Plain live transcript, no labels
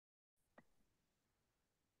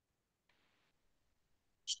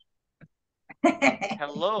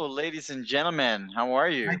Hello, ladies and gentlemen. How are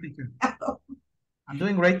you? Hi, teacher. I'm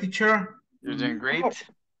doing great, teacher. You're doing great?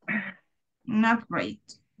 Not great.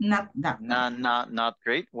 Not that great. Not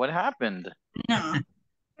great. What happened? No.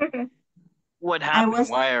 What I happened? was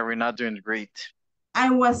Why are we not doing great? I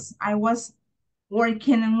was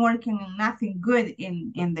working and working and nothing good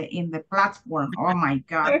in the platform. Oh my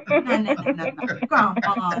God. No, no, no, no, no. Come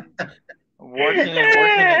on. Working and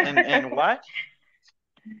working and what?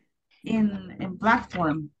 In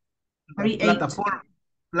platform. The Create.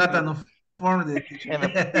 plátano form, the teacher. In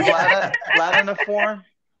the plata form?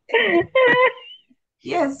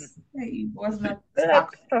 Yes, it was not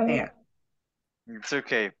stuck Platform. there. It's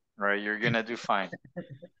okay, right? You're gonna do fine.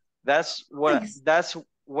 Thanks. That's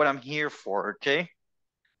what I'm here for, okay?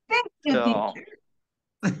 Thank you, So,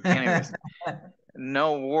 teacher. anyways,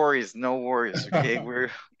 no worries, okay?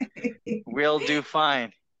 We'll do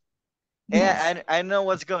fine. Yes. Yeah, I know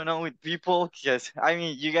what's going on with people because I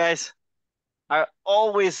mean you guys are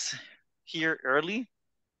always here early,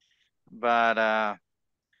 but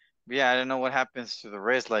yeah, I don't know what happens to the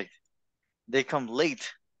rest. Like they come late.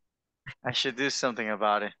 I should do something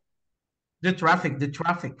about it. The traffic.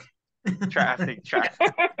 Traffic.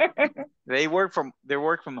 They work from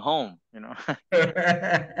home, you know.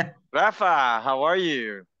 Rafa, how are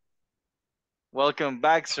you? Welcome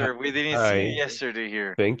back, sir. We didn't see you Hi, yesterday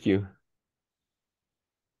here. thank you.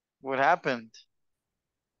 What happened?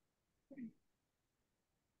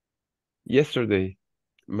 Yesterday,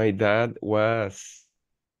 my dad was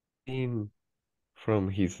in from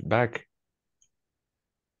his back,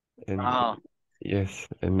 and Oh, yes,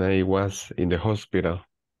 and I was in the hospital.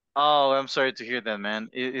 oh, I'm sorry to hear that, man.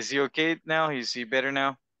 Is he okay now? Is he better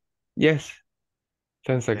now? Yes,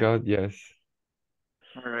 thanks a Okay, God, yes.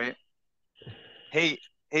 all right. Hey,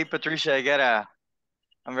 hey, Patricia,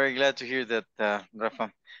 I'm very glad to hear that,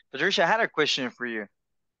 Rafa. Patricia, I had a question for you.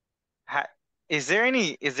 Ha, is there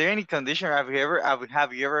any condition, have you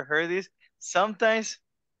ever heard this? Sometimes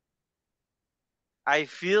I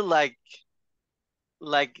feel let's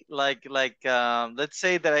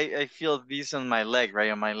say that I feel this on my leg,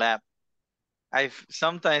 right, on my lap.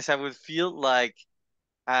 Sometimes I would feel like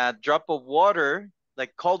a drop of water,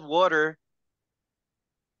 like cold water,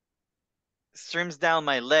 streams down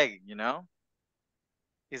my leg, you know?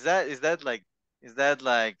 Is that is that like is that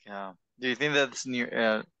like do you think that's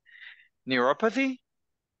neuropathy?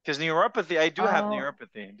 Because neuropathy, I do have Oh,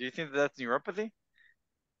 neuropathy. Do you think that's neuropathy?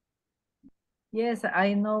 yes,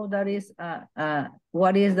 I know that is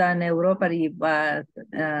what is the neuropathy, but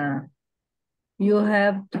you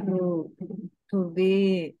have to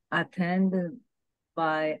be attended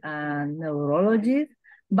by a neurologist.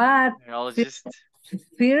 But Neurologist?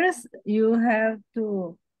 first, you have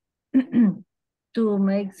to to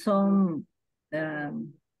make some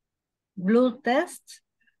um, blood tests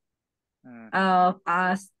Mm. of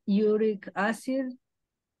as uric acid,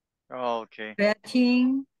 Oh, okay.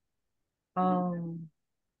 creatine, um,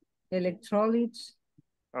 electrolytes,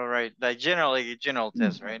 All right. Like general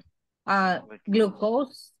test, right? Like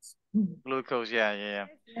glucose. glucose. Yeah. Yes.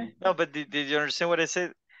 No, but did you understand what I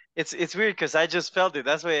said? It's weird because I just felt it.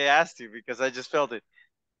 That's why I asked you because I just felt it.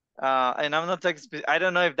 And I'm not talking. I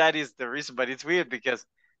don't know if that is the reason, but it's weird because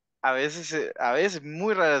a veces,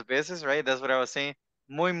 muy raras veces, right? That's what I was saying.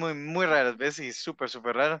 Muy raras veces y súper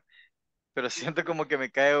raro. Pero siento como que me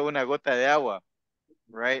cae una gota de agua,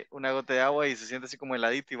 right? Una gota de agua y se siente así como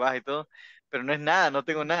heladito y baja y todo. Pero no es nada, no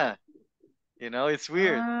tengo nada. You know, it's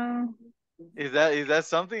weird. Uh, Is that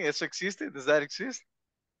something? ¿Eso existe? Does that exist?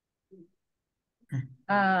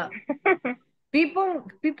 uh, people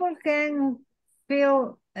can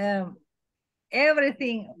feel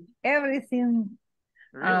everything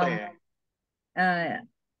Really? uh,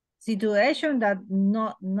 situation that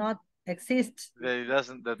not exists. That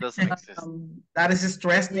doesn't exist. That is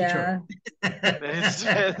stress, Yeah, teacher. That is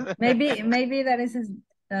maybe that is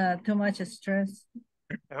too much stress.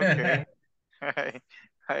 okay. All right.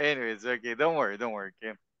 Anyways, okay. Don't worry.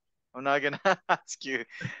 Okay. I'm not gonna ask you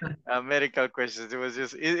medical questions. It was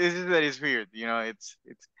just it's just that it's weird. You know, it's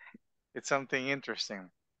something interesting.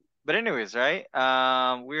 But anyways, right?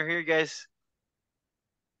 We're here, guys.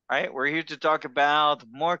 Right? We're here to talk about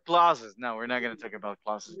more clauses. No, we're not gonna talk about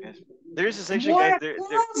clauses, guys. There is a section, guys.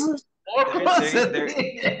 More clothes.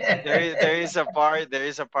 There is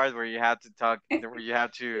a part where you have to talk where you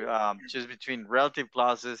have to choose between relative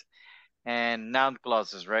clauses and noun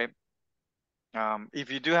clauses, right?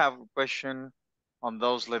 If you do have a question on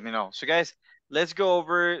those, let me know. So, guys, let's go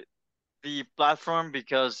over the platform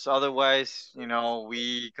because otherwise, you know,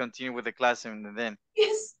 we continue with the class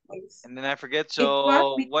Yes, please. and then I forget. It was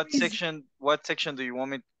So, because what section do you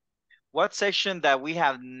want me? What section that we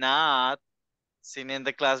have not seen in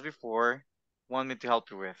the class before want me to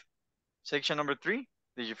help you with? Section number 3?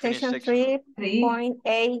 Did you finish Section section?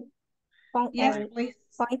 3.8. Yes, please.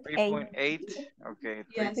 3.8. 3.8. Okay,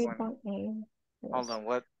 Yes. 3.8. Hold on,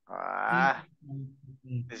 what?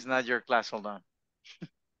 Mm. This is not your class. Hold on.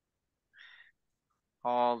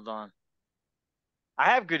 Hold on. I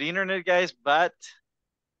have good internet, guys, but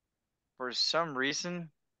for some reason,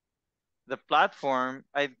 the platform,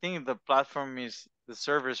 I think the platform is, the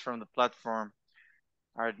servers from the platform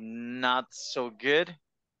are not so good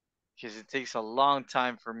because it takes a long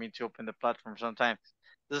time for me to open the platform sometimes.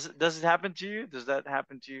 Does it happen to you? Does that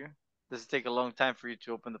happen to you? Does it take a long time for you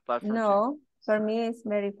to open the platform too? No, for me it's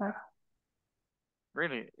very fast.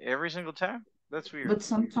 Really? Every single time? That's weird. But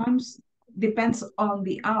sometimes depends on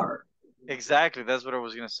the hour. Exactly. That's what I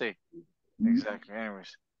was gonna say. Exactly.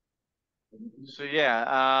 Anyways. So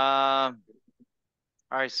yeah.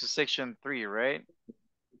 All right. So section 3, right?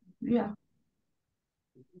 Yeah.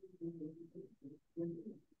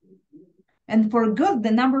 And for good,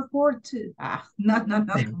 the number 4 too. No. Come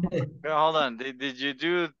on. Hold on. Did you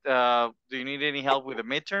do you need any help with the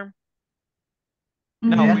midterm?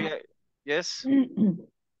 No. No, yes?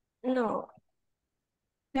 No.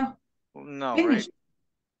 No. No, Finish. right?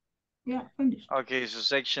 Yeah, finish. Okay, so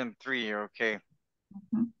section 3, okay.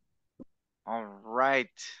 Mhm. All right.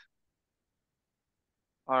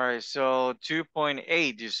 All right, so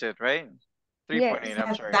 2.8 you said, right? 3.8, Yes.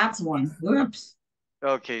 I'm sorry. That's one. Oops.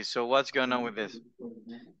 Okay, so what's going on with this?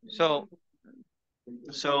 So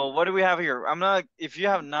what do we have here? If you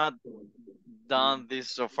have not done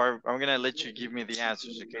this so far, I'm gonna let you give me the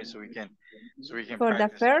answers, okay? So we can For the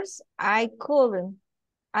practice. first, I could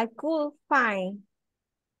find.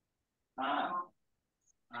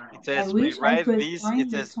 It says wish I rewrite could these. find It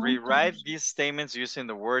the says time rewrite to- these statements using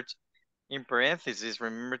the words in parentheses.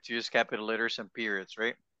 Remember to use capital letters and periods,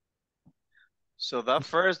 right? So the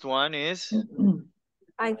first one is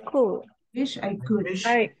I could. Wish I could.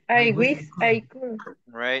 I wish I could.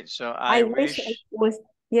 right. So I wish I was.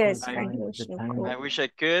 Yes, I- I wish I could. I wish I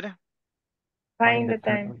could Find the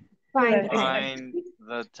time. Find the time. find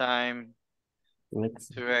the time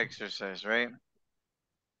to exercise, right?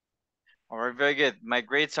 All right, very good. My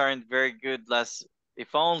grades aren't very good last.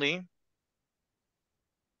 If only.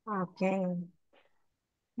 Okay.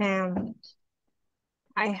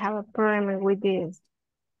 I have a problem with this.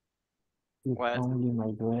 What? Only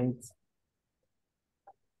my grades.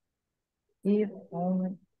 If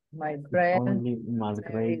only my friend Only my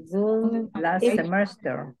very grades. good last If-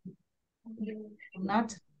 semester.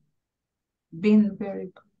 Not been very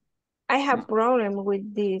good. I have problem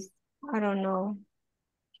with this. I don't know.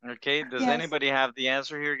 Okay. Does Yes. anybody have the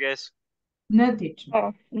answer here, guys? No, teacher.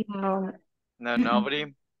 Oh, no. No, nobody.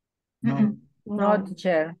 Mm-mm. No, No.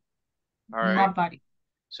 teacher. All right. Nobody.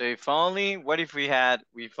 So if only, what if we had,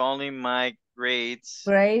 if only my grades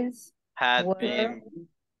Grades had were been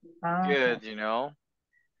good, you know?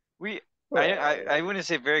 I wouldn't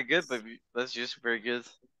say very good, but let's use very good.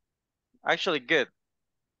 Actually good.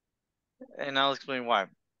 And I'll explain why.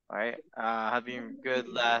 All right. Had been good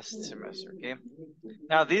last semester, okay?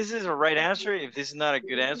 Now this is a right answer. If this is not a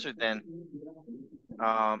good answer, then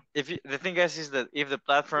the thing guys is that if the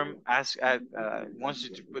platform wants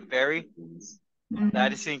you to put very,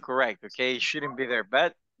 that is incorrect. Okay, it shouldn't be there.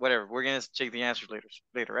 But whatever, we're gonna check the answers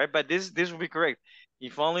later, right? But this will be correct.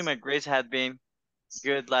 If only my grades had been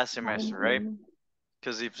good last semester, right?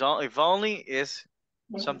 Because if only is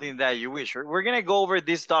something that you wish. We're gonna go over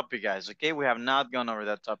this topic, guys. Okay, we have not gone over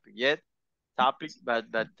that topic yet. But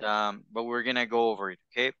we're gonna go over it.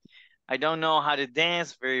 Okay. I don't know how to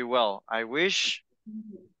dance very well. I wish.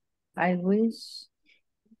 I wish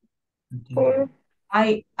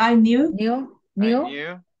I knew. knew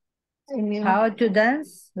I knew how to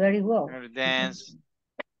dance very well. how to dance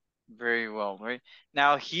very well, right?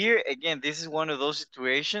 Now here again, this is one of those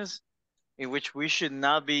situations in which we should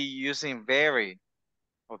not be using very.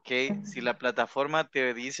 Okay, si la plataforma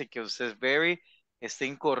te dice que usted es very, está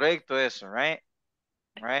incorrecto eso, right?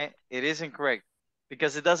 Right? It is incorrect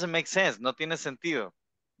because it doesn't make sense. No tiene sentido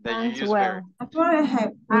that you use very. That's what I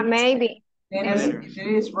have. Maybe. That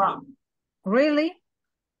is wrong. Really?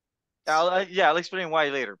 I'll explain why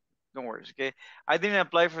later. Don't worry, okay? I didn't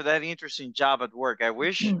apply for that interesting job at work. I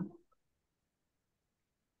wish.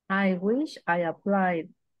 I wish I applied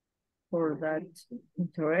for that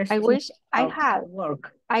interesting I wish I had.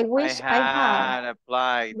 work. I wish I had.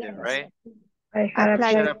 Applied then, Yes. right? I I had wish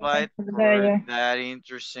I applied applied for that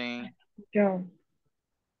interesting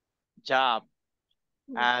job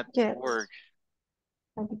at Yes. work.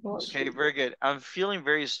 at work. Okay, very good. I'm feeling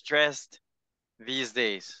very stressed these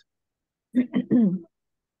days.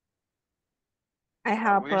 I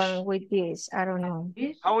have a wish. problem with this. I don't know.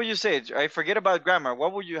 How would you say it? I forget about grammar. How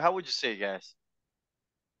would you say, guys?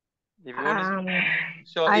 If you want to,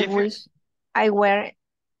 so I if you, wish I were.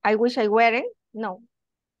 I wish I weren't. No.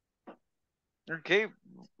 okay,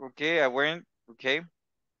 I weren't, okay. All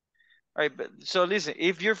right, but so listen,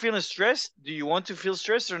 if you're feeling stressed, do you want to feel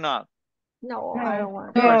stressed or not? No, I don't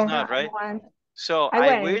want. Of course No, not, right? I want. So I I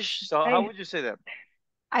weren't. wish, so how would you say that?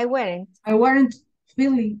 I weren't. I weren't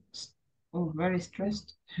feeling very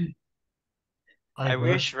stressed. I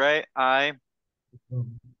wish, right? I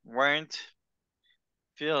weren't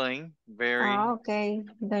feeling very, Okay.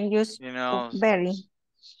 Don't use you know, very.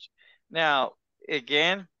 now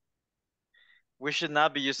again, we should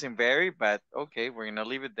not be using very, but okay, we're gonna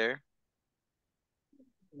leave it there.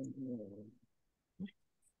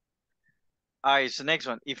 All right, so next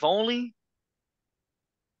one. If only.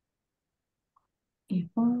 If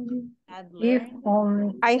only. If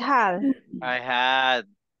only. I have. I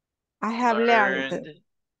have learned learned.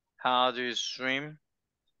 how to swim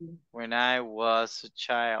when I was a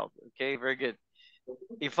child. Okay, very good.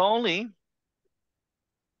 If only.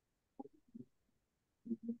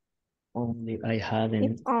 Only I hadn't.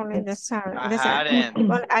 If only the sun. I The sun. hadn't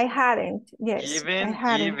Well, I hadn't. Yes. I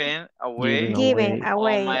hadn't given away given all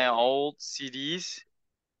away. my old CDs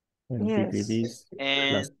And Yes. DVDs.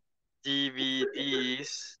 and Last-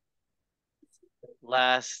 DVDs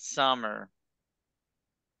last summer.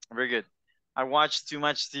 Very good. I watched too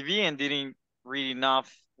much TV and didn't read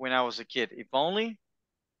enough when I was a kid. If only.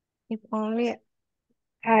 If only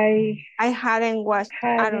I hadn't watched.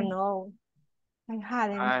 I don't know. I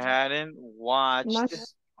I hadn't watched much.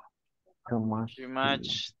 too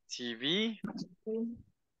much TV.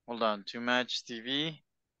 Hold on, too much TV.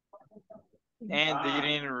 And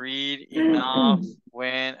didn't read enough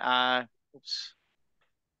when I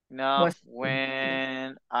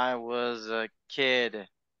when I was a kid.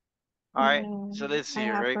 All right, so let's see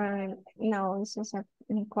here, right? No, this is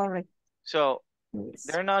incorrect. So Yes.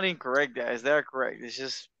 they're not incorrect, guys. They're correct. It's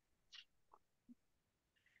just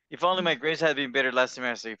if only my grades had been better last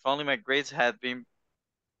semester. If only my grades have been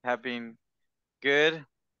good.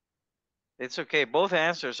 It's okay. Both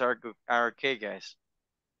answers are good, are okay, guys.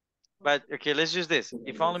 But okay, let's use this.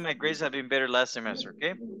 If only my grades had been better last semester,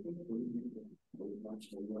 okay?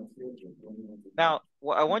 Now,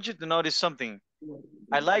 I want you to notice something.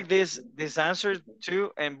 I like this answer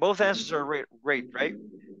too, and both answers are great, right?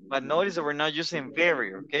 But notice that we're not using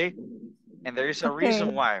very, okay? And there is a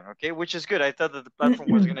reason why, okay? Which is good. I thought that the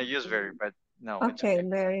platform was gonna use very, but no, it's okay.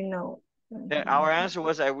 Very no. Then our answer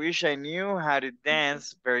was, I wish I knew how to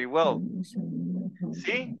dance very well.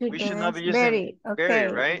 See, we should not be using very,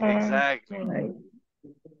 right? Exactly.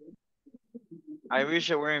 I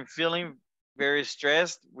wish I weren't feeling very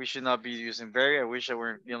stressed. We should not be using very. I wish I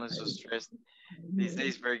weren't feeling so stressed these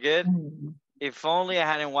days. Very good. If only I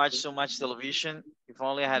hadn't watched so much television. If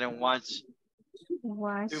only I hadn't watched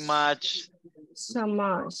too much. So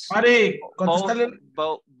much.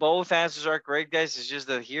 Both answers are correct, guys. It's just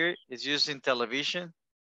that here it's using television.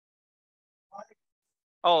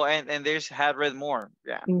 Oh, and there's had read more.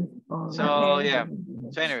 Yeah. So yeah.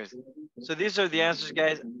 So anyways, so these are the answers,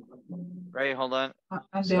 guys. Right, hold on.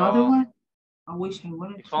 And the other one? I wish I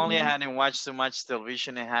would. If only I hadn't watched so much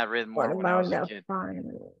television and had read more when I was a kid. They're fine.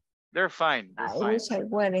 They're fine. I wish I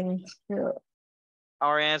wouldn't.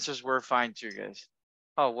 Our answers were fine too, guys.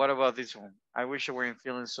 Oh, what about this one? I wish I weren't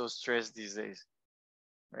feeling so stressed these days.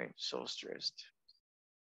 Right, so stressed.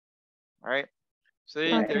 All right. So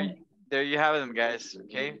there you have them, guys.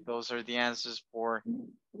 Okay, those are the answers for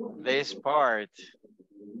this part.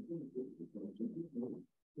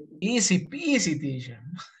 Easy peasy, teacher.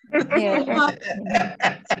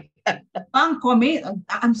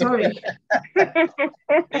 I'm sorry.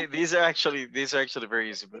 These are actually very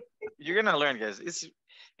easy, but you're gonna learn, guys.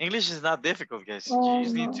 English is not difficult, guys. You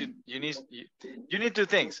just need to you need two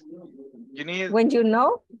things. You need when you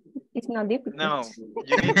know it's not difficult. No,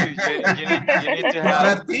 you need to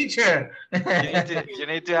have a teacher. you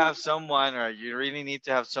need to have someone, or you really need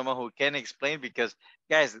to have someone who can explain, because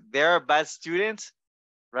guys, there are bad students,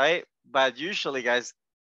 right? But usually, guys,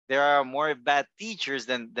 there are more bad teachers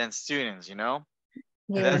than students, you know?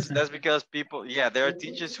 Yes. That's because people, there are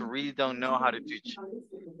teachers who really don't know how to teach.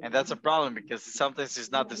 And that's a problem, because sometimes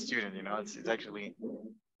it's not the student, you know, it's actually,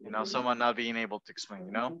 you know, someone not being able to explain,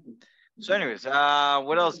 you know? So anyways,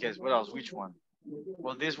 what else, guys? What else? Which one?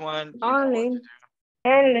 Well, this one, only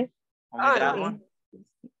that one?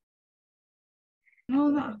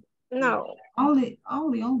 No. Only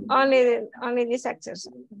this exercise.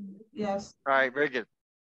 Yes. All right, very good.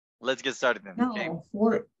 Let's get started then. No, Okay.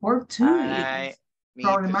 4-2 I is need to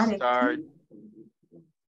problematic. start.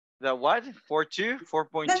 The what? 4.2?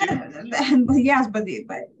 4.2? Yes, but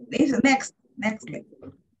it's next.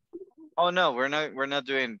 Oh no, we're not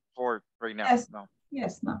doing 4 right now. Yes. No.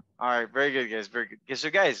 Yes, no. All right, very good, guys. Very good. Okay, so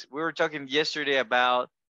guys, we were talking yesterday about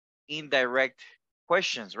indirect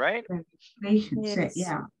questions, right? Yes.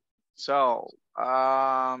 Yeah. So,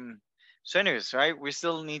 anyways, right? We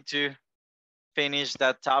still need to finish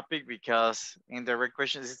that topic because indirect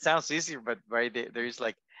questions, it sounds easier, but right there is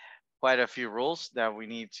like quite a few rules that we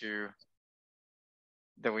need to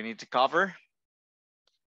cover.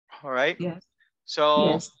 All right. Yes.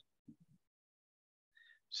 So, Yes.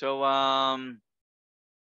 so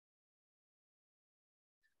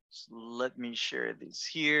let me share this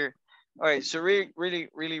here. All right. So really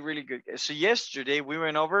good. So yesterday we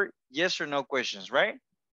went over yes or no questions, right?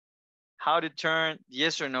 How to turn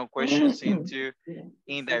yes or no questions into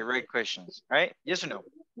indirect questions, right? Yes or no.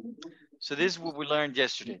 So this is what we learned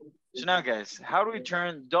yesterday. So now, guys, how do we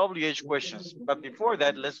turn WH questions? But before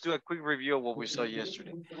that, let's do a quick review of what we saw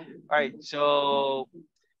yesterday. All right, so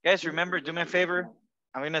guys, remember, do me a favor.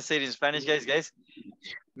 I'm gonna say it in Spanish, guys.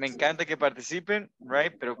 Me encanta que participen,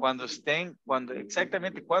 right? Pero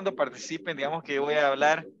exactamente cuando participen, digamos que yo voy a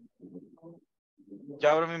hablar, yo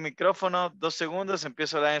abro mi micrófono 2 segundos,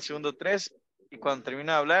 empiezo a hablar en el segundo 3 y cuando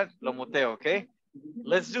termino de hablar, lo muteo, ¿ok?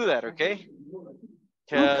 Let's do that, ¿ok?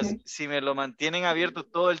 Because si me lo mantienen abierto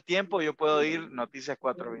todo el tiempo, yo puedo ir Noticias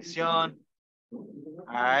 4 Visión, all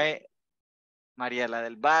right, María la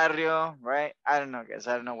del Barrio, right? I don't know, guys.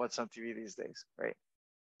 I don't know what's on TV these days, right?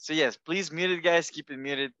 So yes, please mute it, guys. Keep it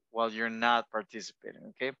muted while you're not participating,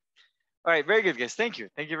 okay? All right, very good, guys. Thank you.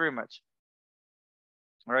 Thank you very much.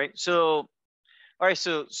 All right, so, all right,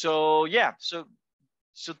 so yeah, so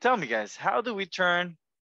tell me, guys, how do we turn,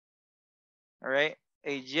 all right,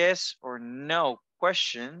 a yes or no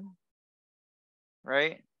question,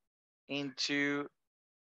 right, into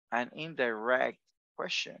an indirect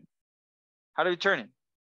question? How do we turn it?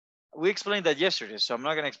 We explained that yesterday, so I'm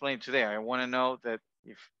not going to explain it today. I want to know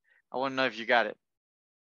if you got it.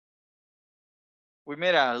 We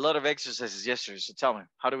made a lot of exercises yesterday, so tell me,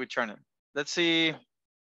 how do we turn it? Let's see.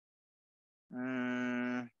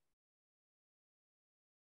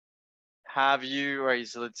 Have you, all right,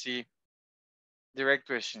 so let's see. Direct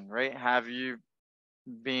question, right? Have you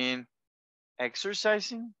been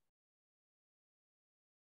exercising?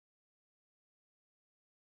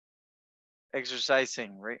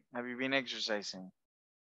 Exercising, right? Have you been exercising?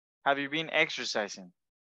 Have you been exercising?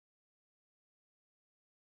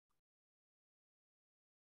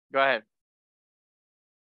 Go ahead.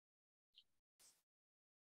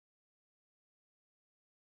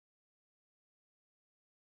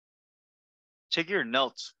 Check your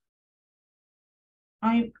notes.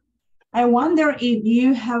 I wonder if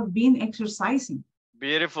you have been exercising.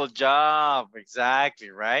 Beautiful job. Exactly,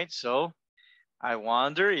 right? So I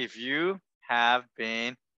wonder if you have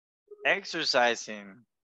been exercising.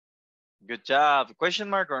 Good job. Question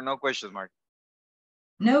mark or no question mark?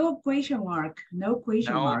 No question mark. No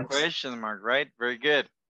question No marks. question mark, right? Very good.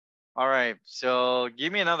 All right. So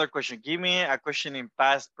give me another question. Give me a question in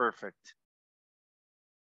past perfect.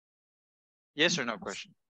 Yes or no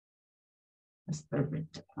question? That's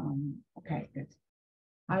perfect. Okay, good.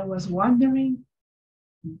 I was wondering.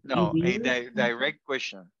 No, if a you- direct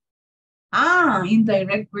question.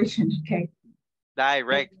 Indirect question. Okay.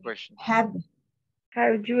 Direct question. Have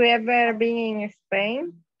you ever been in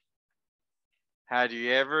Spain? Had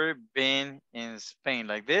you ever been in Spain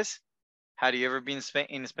like this? Had you ever been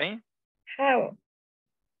in Spain? How?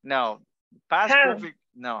 No. Past How? perfect.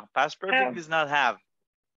 No, past perfect How? is not have.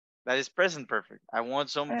 That is present perfect. I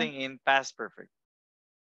want something in past perfect.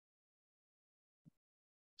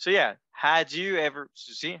 So yeah, had you ever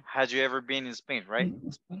been in Spain, right?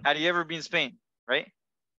 Had you ever been in Spain, right?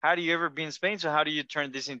 Had you ever been in Spain? So how do you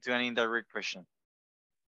turn this into an indirect question?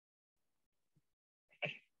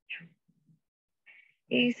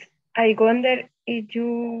 I wonder if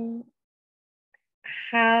you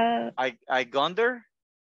have. I wonder.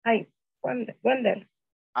 I wonder.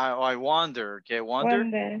 I wonder. Okay,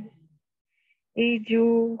 wonder. If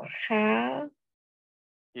you have.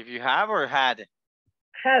 If you have or had.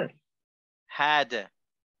 Had.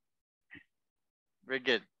 Very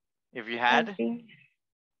good. If you had. Been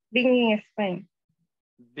in Spain.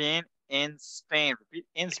 Been in Spain. Repeat,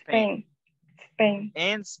 in Spain. Spain.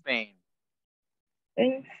 In Spain.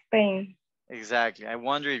 In Spain. Exactly. I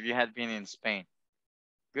wonder if you had been in Spain.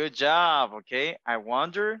 Good job. Okay. I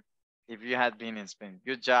wonder if you had been in Spain.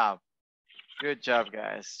 Good job. Good job,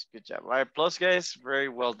 guys. Good job. All right. Plus, guys, very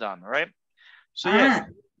well done. All right. So, yes.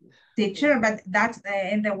 Teacher, but that's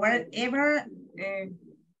in the word ever,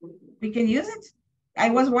 we can use it. I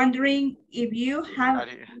was wondering if you have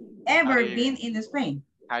ever been in Spain.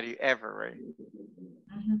 How do you ever, right?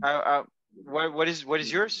 Mm-hmm. What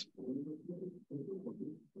is yours?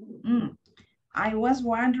 I was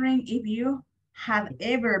wondering if you had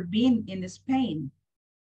ever been in Spain.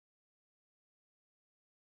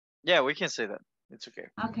 Yeah, we can say that. It's okay.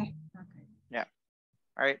 Okay. Yeah.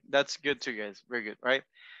 All right. That's good too, guys. Very good. Right.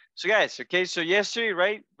 So guys, okay. So yesterday,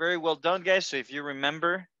 right? Very well done, guys. So if you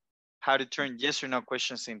remember how to turn yes or no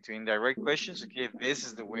questions into indirect questions, okay, this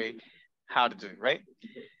is the way how to do it, right?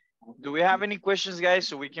 Do we have any questions, guys?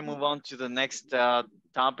 So we can move on to the next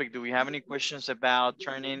topic. Do we have any questions about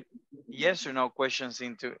turning yes or no questions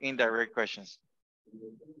into indirect questions?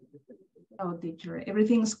 Oh, teacher,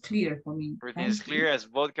 everything's clear for me. Everything is clear as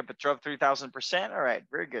vodka Petrov 3000%. All right,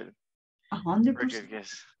 very good. 100%. Very good,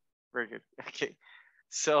 yes. Very good. Okay.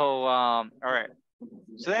 So, all right.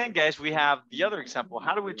 So then, guys, we have the other example.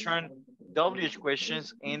 How do we turn WH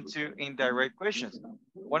questions into indirect questions?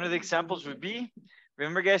 One of the examples would be,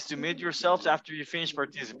 remember, guys, to mute yourselves after you finish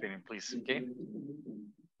participating, please, okay?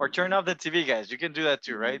 Or turn off the TV, guys. You can do that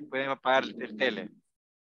too, right? Pueden apagar el tele.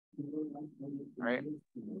 All right.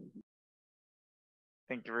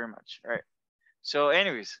 Thank you very much. All right. So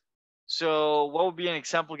anyways, so what would be an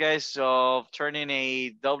example, guys, of turning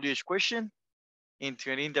a WH question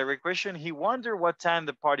into an indirect question? He wondered what time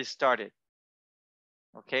the party started.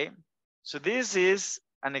 Okay. So this is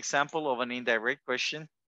an example of an indirect question,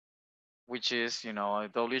 which is, you know, a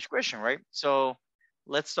WH question, right? So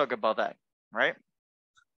let's talk about that, right?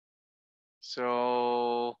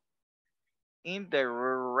 So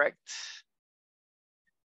indirect,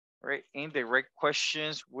 right? Indirect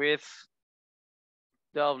questions with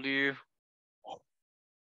WH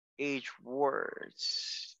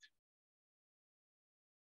words.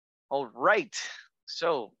 All right.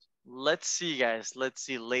 So let's see, guys. Let's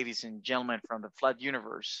see, ladies and gentlemen from the flat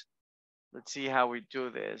universe. Let's see how we do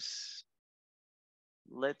this.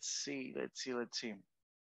 Let's see.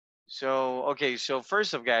 So, okay. So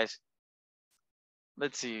first off, guys,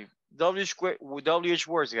 let's see. WH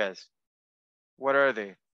words, guys. What are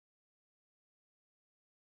they?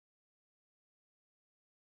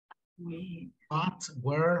 What,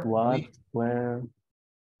 where, where.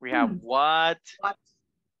 We have what,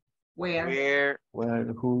 where,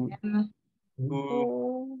 who,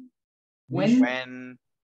 who, when,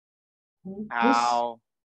 how,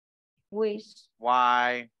 which,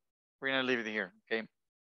 why. We're gonna leave it here, okay?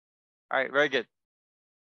 All right, very good.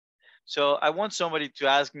 So I want somebody to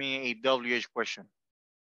ask me a WH question.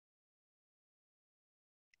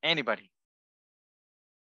 Anybody?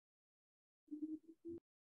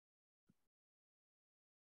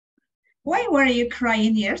 Why were you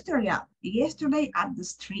crying yesterday at the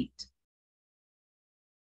street?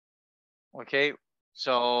 Okay,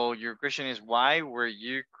 so your question is, why were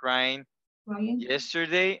you crying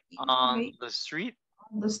yesterday on the street?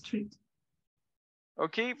 On the street.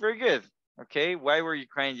 Okay, very good. Okay, why were you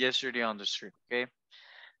crying yesterday on the street? Okay,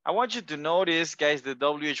 I want you to notice, guys, the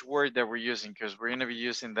WH word that we're using, because we're gonna be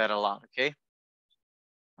using that a lot, okay?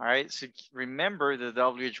 All right, so remember the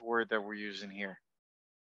WH word that we're using here.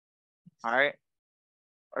 All right.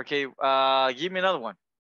 Okay, give me another one.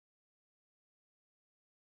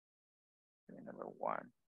 Give me another one.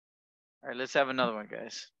 All right, let's have another one,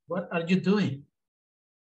 guys. what are you doing?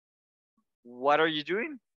 What are you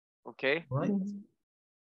doing? Okay. Right.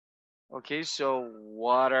 Okay, so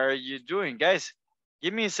what are you doing? Guys,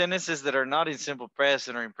 give me sentences that are not in simple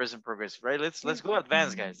present or in present progressive, right? Let's go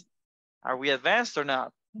advanced, guys. Are we advanced or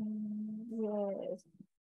not? yes.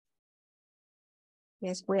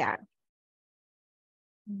 Yes, we are.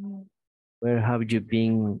 Where have you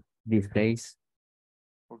been these days?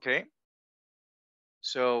 Okay.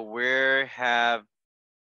 So where have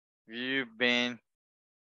you been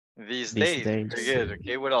these days? Very good.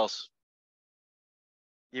 Okay, what else?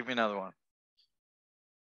 Give me another one.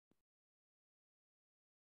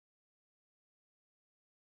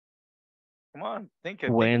 Come on, think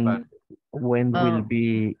about it. When will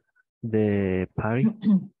be the party?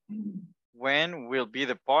 When will be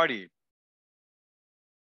the party?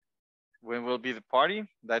 When will be the party?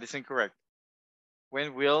 That is incorrect.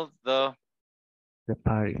 When will the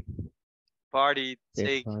party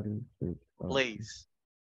take place?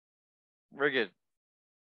 Very good.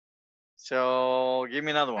 So give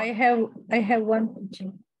me another one. I have one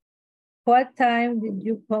question. What time did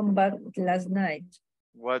you come back last night?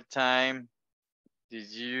 What time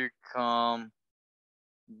did you come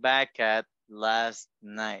back at last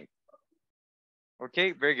night?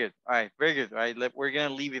 Okay, very good. All right, very good. All right, we're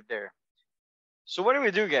gonna leave it there. So what do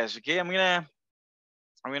we do, guys? Okay, I'm gonna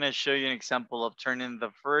show you an example of turning the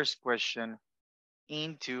first question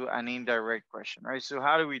into an indirect question, right? So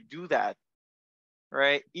how do we do that?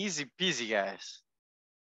 Right, easy peasy, guys.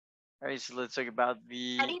 All right, so let's talk about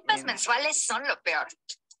the mensuales son lo peor.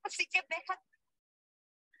 Así que deja.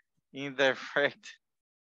 Indirect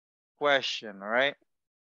question, all right?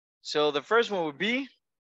 So the first one would be,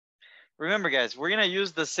 remember guys, we're gonna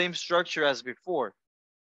use the same structure as before.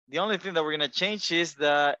 The only thing that we're gonna change is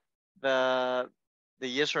the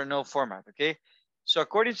yes or no format, okay? So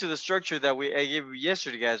according to the structure that I gave you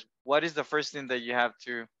yesterday, guys, what is the first thing that you have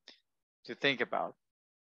to think about?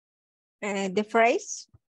 The phrase.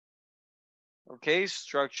 Okay,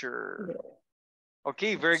 structure.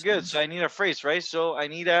 Okay, very good. So I need a phrase, right? So I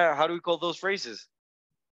need how do we call those phrases?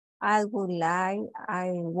 I would like,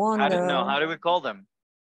 I wonder. How do we call them?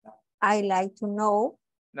 I like to know.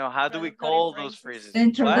 No, how do we call those phrases?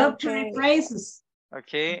 Introductory phrases.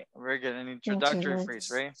 Okay, very good. An introductory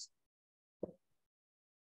phrase, right?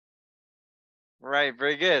 Right,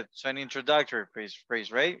 very good. So an introductory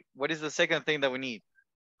phrase, right? What is the second thing that we need?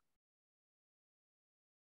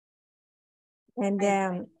 And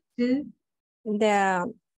then the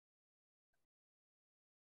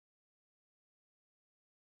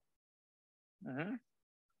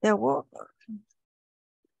word.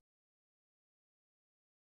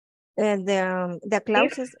 And the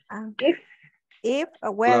clauses. If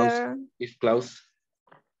whether. If clause.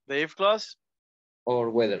 The if clause? Or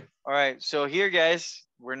whether. All right, so here, guys,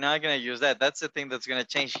 we're not going to use that. That's the thing that's going to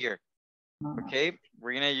change here. Okay,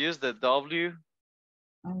 we're going to use the WH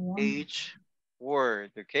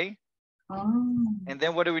word, okay? And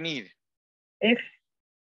then what do we need? If.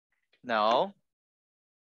 No.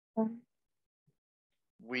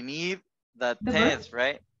 We need the tense,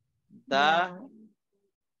 right? The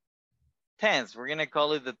tense. We're going to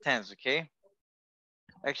call it the tense, okay?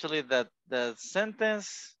 Actually, the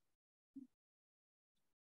sentence,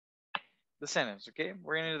 the sentence, okay?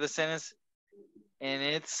 We're going to do the sentence, and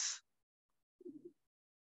it's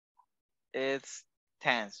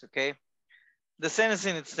tense, okay? The sentence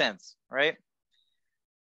in its tense, right?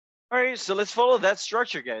 All right, so let's follow that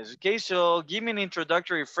structure, guys, okay? So give me an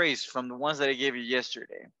introductory phrase from the ones that I gave you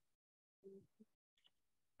yesterday.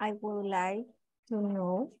 I would like to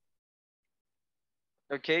know.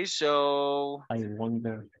 Okay, so. I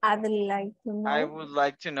wonder. I'd like to know. I would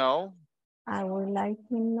like to know. I would like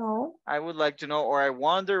to know. I would like to know, or I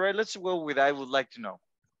wonder, right? Let's go with I would like to know.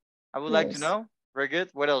 I would like to know. Very good.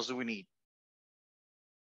 What else do we need?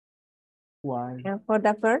 Why? And for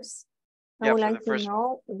the first, I would like to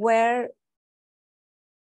know why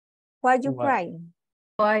you crying?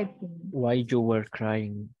 Why you were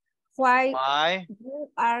crying? Why you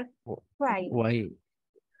are crying?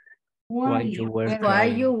 Why you were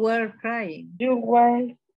crying? You were.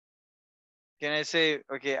 Can I say,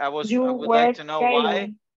 okay, I would like to know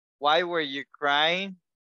crying. Why were you crying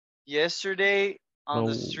yesterday on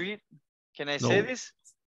the street? Can I say this?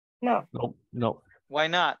 No. No. Why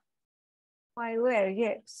not? Why were,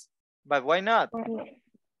 yes. But why not?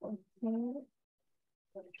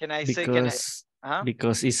 Can I say,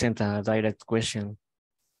 because isn't a direct question.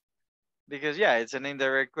 Because yeah, it's an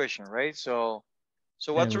indirect question, right? So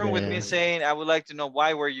what's wrong with me saying I would like to know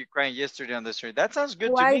why were you crying yesterday on the street? That sounds good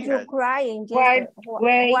to me. Why you crying? Why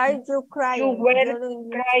you crying? You were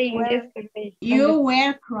crying yesterday. You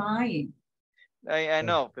were crying. I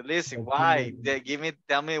know, but listen, why?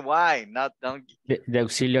 Tell me why. The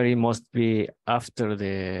auxiliary must be after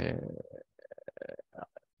the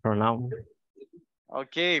pronoun.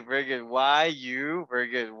 Okay, very good. Why you were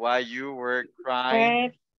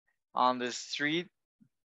crying on the street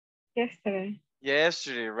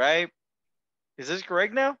yesterday, right? Is this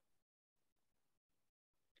correct now?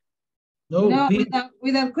 No,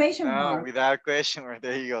 without question mark. Without question mark.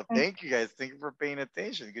 There you go. Thank you, guys. Thank you for paying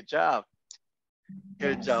attention. Good job.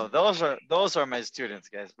 Good job. Those are my students,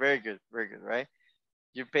 guys. Very good, right?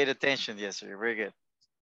 You paid attention yesterday. Very good.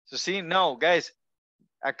 So see, no, guys,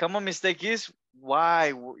 a common mistake is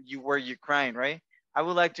why were you crying, right? I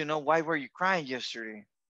would like to know why were you crying yesterday,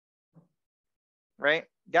 right?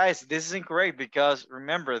 Guys, this is incorrect because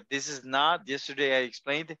remember, this is not, yesterday I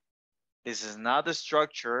explained, this is not the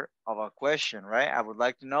structure of a question, right? I would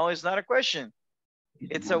like to know is not a question.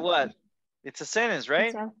 It's a what? It's a sentence,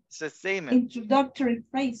 right? It's a statement. Introductory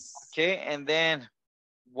phrase. Okay, and then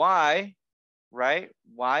why, right?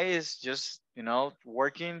 Why is just,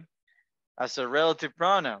 working as a relative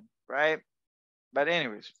pronoun, right? But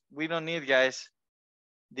anyways, we don't need, guys,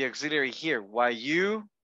 the auxiliary here. Why you?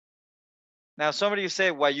 Now somebody say,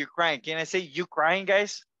 why you crying? Can I say you crying,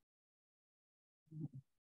 guys?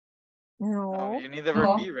 No. Oh, you need the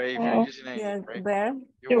verb be, right? If you're using it, Yes, right? verb.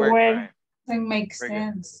 You work, right? Doesn't make Very good.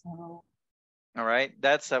 sense. So. All right,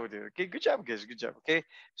 that's how we do it. Okay, good job, guys. Good job. Okay,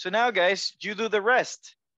 so now, guys, you do the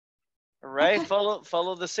rest. All right, Okay.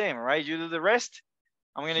 follow the same. All right, you do the rest.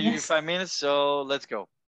 I'm gonna give you 5 minutes, so let's go.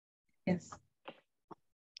 Yes.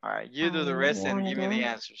 All right, you do the rest and give me the Wonder.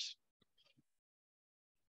 answers.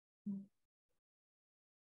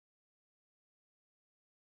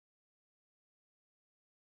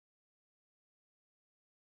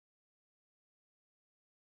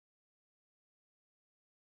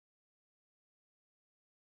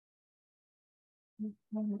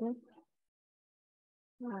 Wonder.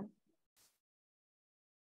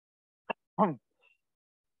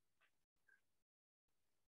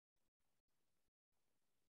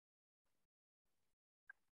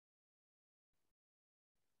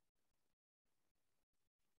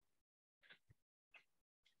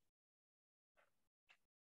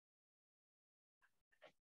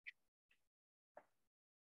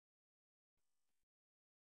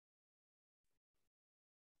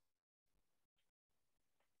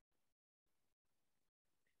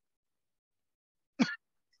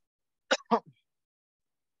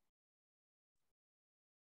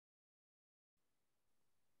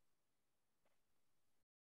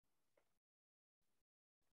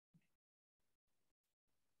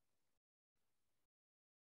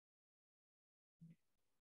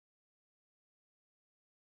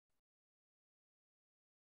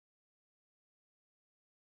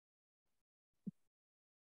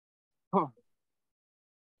 Ah,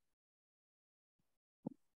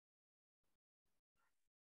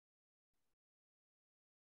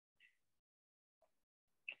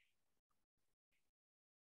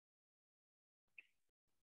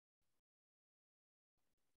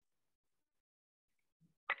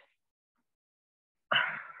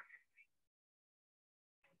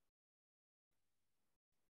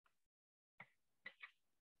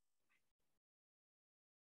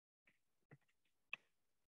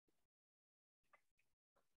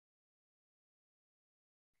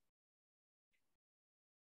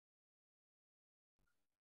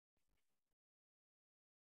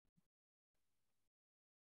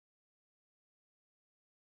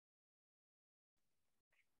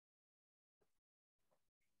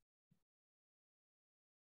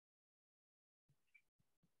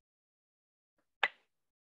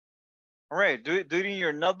 All right, do it in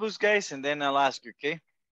your notebooks, guys, and then I'll ask you. Okay.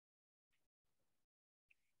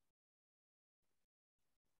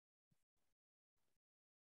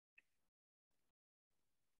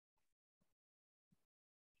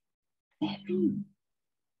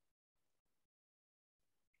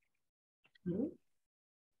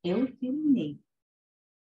 Eu terminei.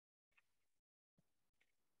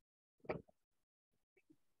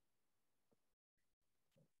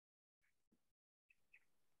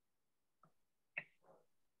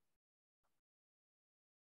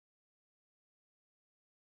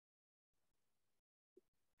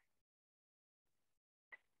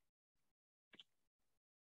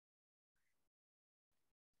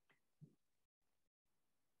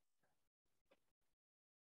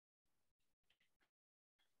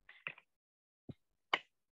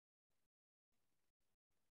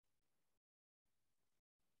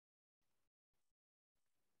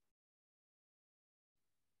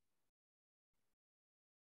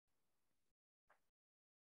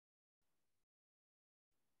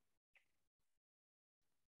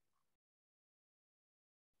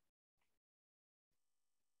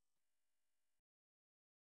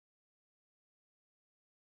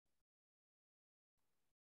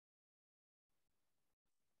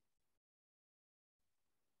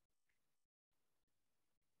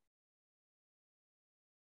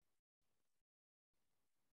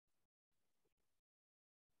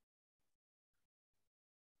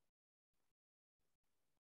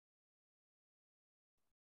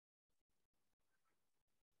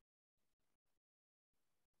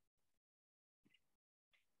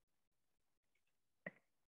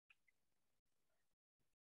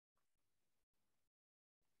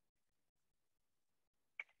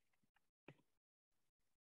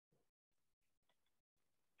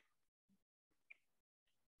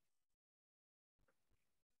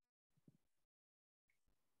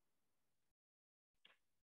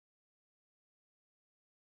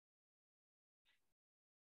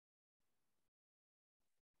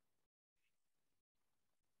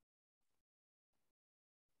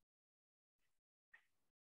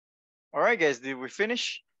 All right, guys, did we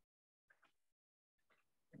finish?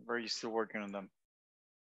 Or are you still working on them?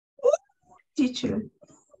 Teacher.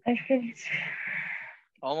 I finished.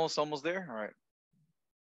 Almost there. All right.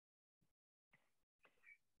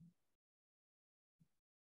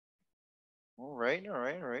 All right, all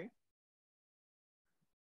right, all right.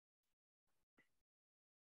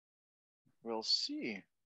 We'll see.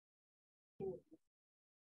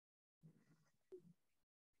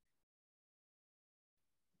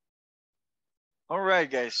 All right,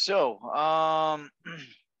 guys. So,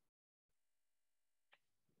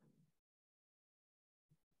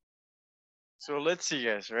 so let's see,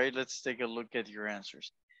 guys, right? Let's take a look at your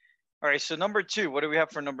answers. All right, so number 2, what do we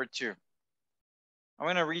have for number 2? I'm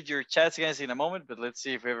gonna read your chats, guys, in a moment, but let's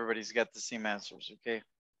see if everybody's got the same answers, okay?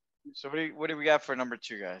 So what do we got for number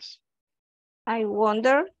 2, guys? I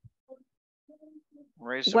wonder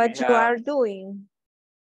Right, so what you are doing.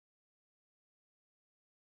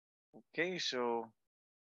 Okay, so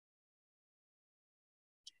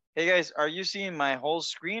hey guys, are you seeing my whole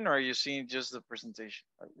screen or are you seeing just the presentation?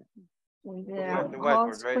 The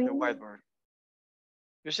whiteboard, right? The whiteboard.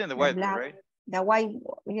 You're seeing the whiteboard, right? The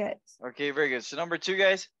whiteboard, yes. Okay, very good. So number 2,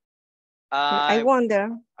 guys. I wonder.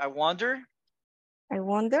 I wonder. I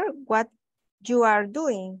wonder what you are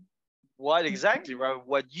doing. What exactly, right?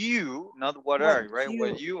 What you, not what are, right?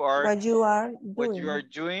 What you are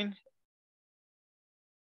doing.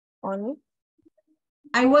 Only.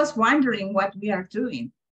 I was wondering what we are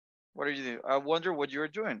doing. What are you doing? I wonder what you're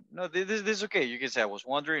doing. No, this is okay. You can say I was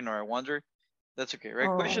wondering or I wonder. That's okay, right?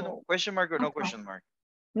 Oh. Question mark or no question mark?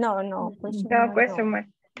 No question No mark. question mark.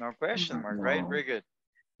 No question mark, right? No. Very good.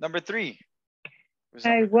 Number 3.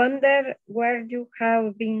 I wonder where you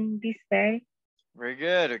have been this day. Very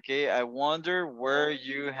good. Okay. I wonder where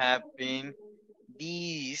you have been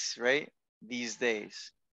these, right? These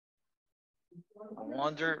days. I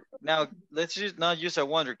wonder. Now, let's just not use I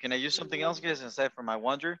wonder. Can I use something else, guys, aside from I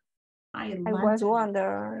wonder? I was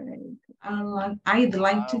wondering. I'd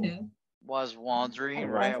like to know. Was wondering,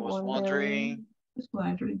 right? I was wondering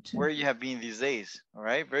Too. where you have been these days. All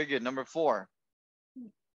right. Very good. Number 4.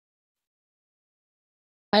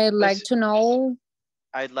 I'd like to know.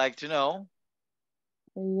 I'd like to know.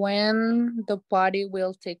 When the party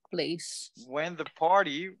will take place. When the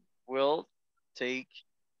party will take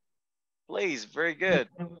place. Very good.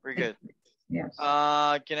 Very good. Yes.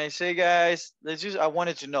 Can I say, guys, let's use I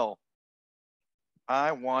wanted to know.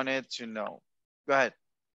 I wanted to know. Go ahead.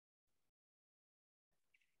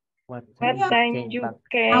 What time you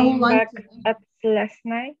came back at last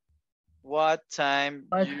night? What time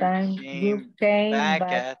you came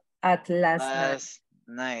back at last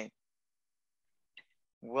night?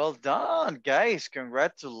 Well done, guys.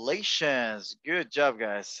 Congratulations. Good job,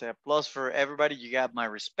 guys. Applause for everybody. You got my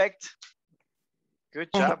respect. Good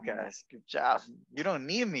job, guys. Good job. You don't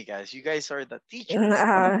need me, guys. You guys are the teachers.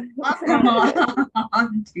 Come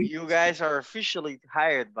on. You guys are officially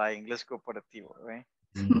hired by Inglés Corporativo, right?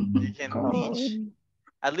 You can teach.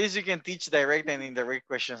 At least you can teach direct and indirect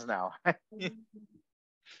questions now. All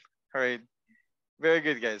right. Very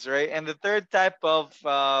good, guys, right? And the third type of,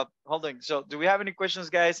 hold on. So do we have any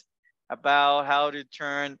questions, guys, about how to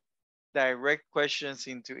turn direct questions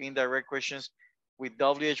into indirect questions with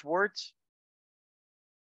WH words?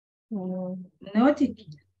 No,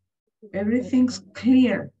 everything's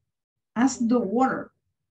clear. As the water.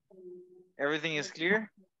 Everything is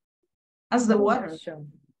clear? As the water.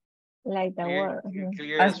 Like the water.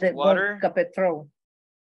 Clear as the water? Petrol.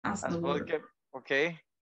 As the water. Okay.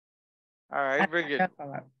 All right, very good.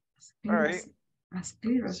 All right. As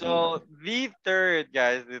clear as so the third,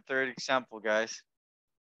 guys, the third example, guys.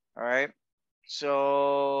 All right.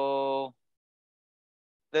 So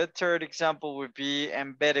the third example would be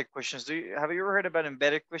embedded questions. Have you ever heard about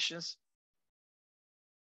embedded questions?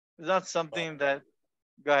 It's not something that,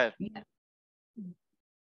 go ahead.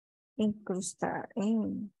 Incrustar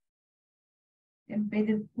in.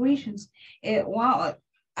 Embedded questions. Wow,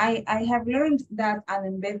 I have learned that an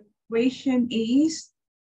embedded question is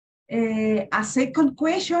a second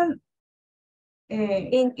question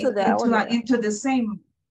into the same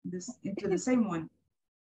one.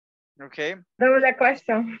 Okay. Double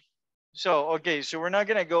question. So okay, so we're not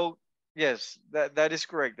gonna go. Yes, that is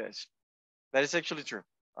correct, guys. That is actually true.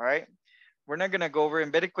 All right. We're not gonna go over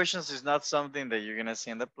embedded questions. Is not something that you're gonna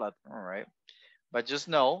see in the platform, all right? But just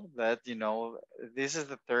know that this is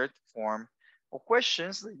the third form of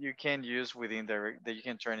questions that you can use with indirect, that you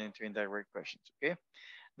can turn into indirect questions. Okay.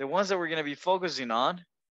 The ones that we're gonna be focusing on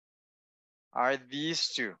are these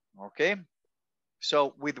two. Okay.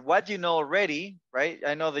 So with what you know already, right?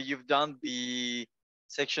 I know that you've done the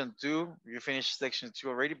section 2, you finished section 2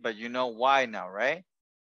 already, but you know why now, right?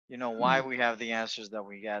 You know why we have the answers that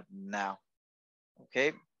we got now.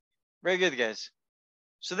 Okay, very good, guys.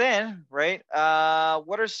 So then, right,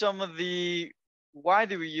 what are some of the, why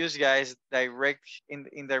do we use, guys,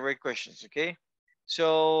 indirect questions, okay?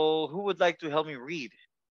 So who would like to help me read?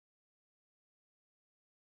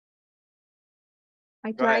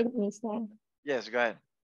 I Go ahead. tried, Mr. Yes, go ahead.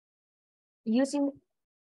 Using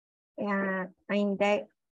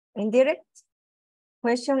indirect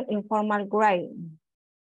question in formal writing.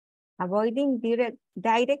 Avoiding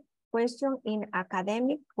direct question in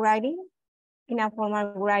academic writing. In a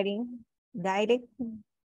formal writing, direct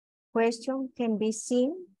question can be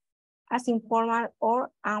seen as informal or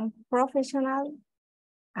unprofessional.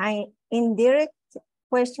 An indirect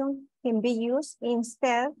question can be used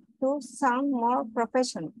instead to sound more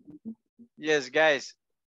professional. Yes, guys.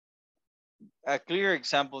 A clear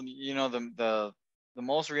example, you know, the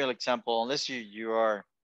most real example, unless you are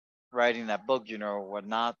writing a book, you know, or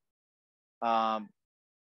whatnot.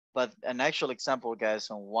 But an actual example, guys,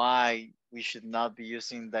 on why we should not be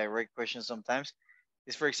using direct questions sometimes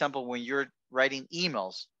is, for example, when you're writing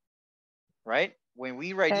emails, right? When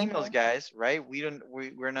we write emails, guys, right?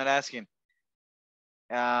 We're not asking,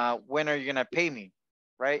 when are you gonna pay me,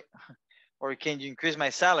 right? Or can you increase my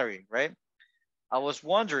salary, right? I was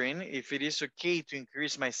wondering if it is okay to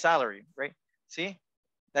increase my salary, right? See,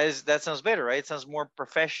 that sounds better, right? It sounds more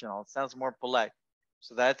professional. It sounds more polite.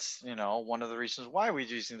 So that's, you know, one of the reasons why we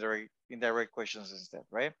use indirect questions instead,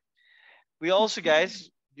 right? We also, guys,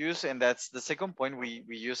 use, and that's the second point, we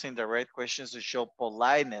use indirect questions to show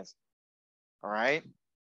politeness, all right?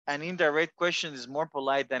 An indirect question is more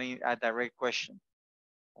polite than a direct question,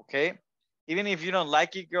 okay? Even if you don't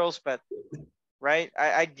like it, girls, but right,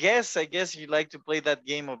 I guess you like to play that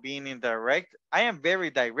game of being indirect. I am very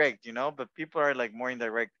direct, you know, but people are like more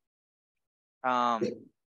indirect.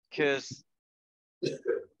 Because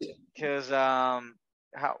how,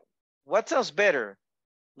 what sounds better,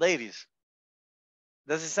 ladies?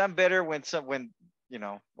 Does it sound better when you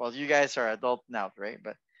know, well, you guys are adult now, right?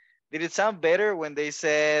 But did it sound better when they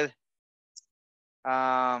said,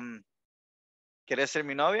 ¿Quieres ser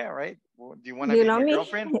mi novia, right? Do you want to be my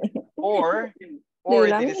girlfriend? Or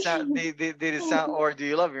did it sound, did it sound, or do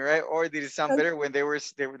you love me, right? Or did it sound better when they were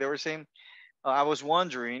saying, I was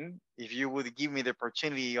wondering if you would give me the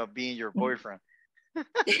opportunity of being your boyfriend.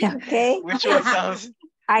 Okay. Which one sounds?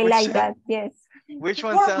 I like that. Yes. Which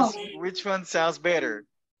one sounds better?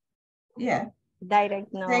 Yeah.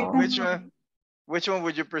 Direct, no. Which one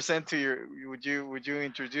would you present to your? Would you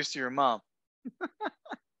introduce to your mom?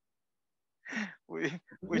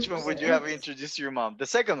 Which one would you have introduced to your mom? The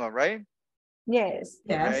second one, right? Yes.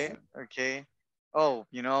 Right. Okay. Oh,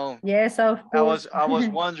 you know. Yes, of course. I was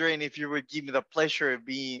wondering if you would give me the pleasure of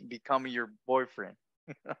becoming your boyfriend.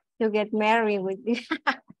 To get married with you.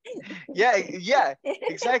 yeah,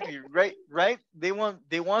 exactly. Right. They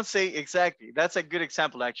won't say exactly. That's a good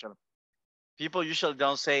example, actually. People usually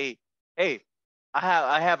don't say, "Hey,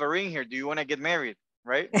 I have a ring here. Do you want to get married?"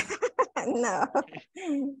 Right? No.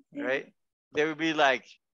 Right? They would be like,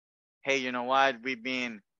 "Hey, you know what? We've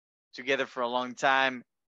been together for a long time,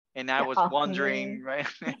 and I was wondering, right,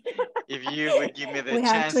 if you would give me the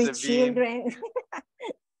chance of being." Children.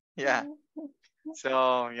 Yeah.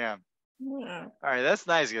 So yeah. All right, that's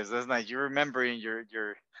nice, guys. That's nice. You're remembering your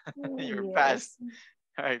past.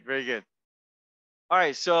 All right, very good. All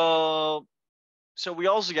right, so we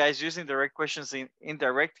also, guys, using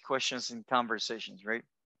indirect questions in conversations, right?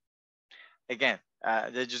 Again,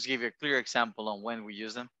 they just give you a clear example on when we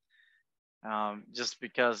use them, just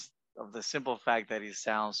because of the simple fact that it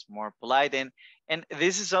sounds more polite, and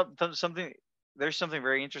this is something. There's something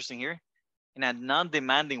very interesting here, in a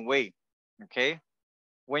non-demanding way. Okay,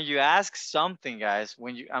 when you ask something, guys,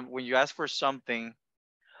 when you ask for something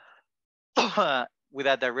with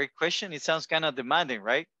a direct question, it sounds kind of demanding,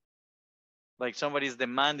 right? Like somebody's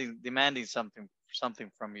demanding something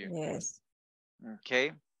from you. Yes.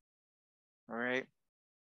 Okay. All right.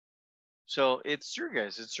 So it's true,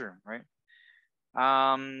 guys. It's true, right?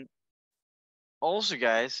 Also,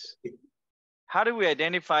 guys, how do we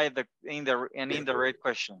identify an indirect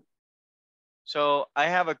question? So I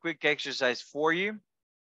have a quick exercise for you.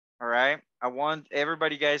 All right. I want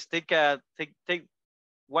everybody, guys, take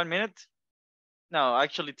 1 minute. No,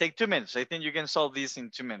 actually take 2 minutes. I think you can solve this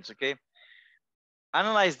in 2 minutes. Okay.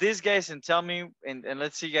 Analyze this, guys, and tell me, and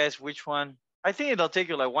let's see, guys, which one. I think it'll take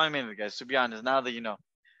you like 1 minute, guys, to be honest, now that you know.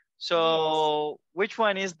 So which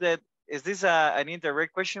one is that? Is this an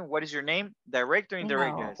indirect question? What is your name? Direct or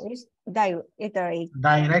indirect, guys? It's direct.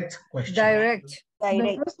 Direct question. Direct.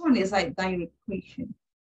 The first one is like direct question.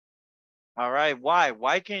 All right. Why?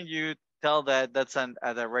 Why can you tell that that's a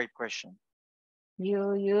direct question?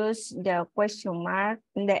 You use the question mark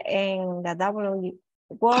in the WH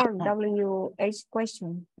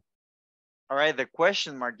question. All right. The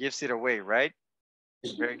question mark gives it away, right?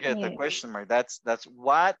 Very good. The Yes. question mark. That's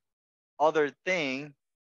what other thing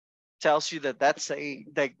tells you that that's a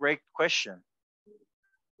direct question.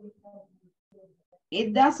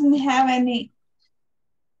 It doesn't have any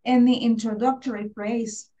introductory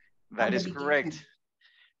phrase. That is correct.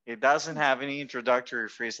 It doesn't have any introductory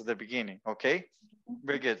phrase at the beginning. Okay.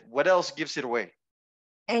 Very good. What else gives it away?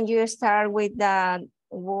 And you start with the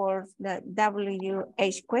word, the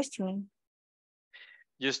WH question.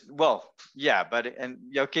 Just, well, yeah, but, and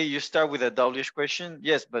okay, you start with a WH question.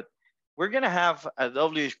 Yes, but we're going to have a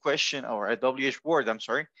WH question or a WH word. I'm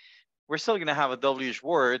sorry. We're still going to have a WH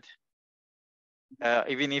word,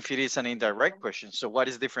 even if it is an indirect question. So what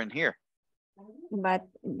is different here? But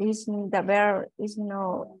this, the verb is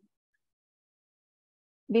no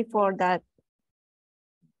before that.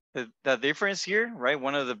 The difference here, right?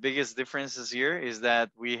 One of the biggest differences here is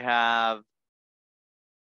that we have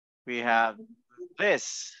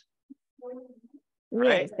this,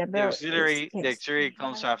 right? Yes, the The verb auxiliary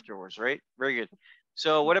comes afterwards, right? Very good.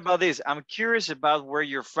 So what about this? I'm curious about where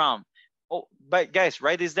you're from. Oh, but guys,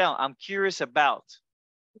 write this down. I'm curious about.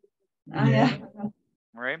 Yeah.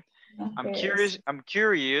 Right? I'm curious. I'm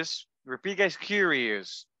curious. Repeat, guys.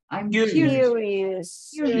 Curious. I'm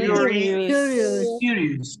Curious.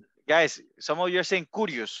 Curious. Guys, some of you are saying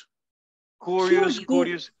curious. Curious.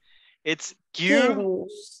 It's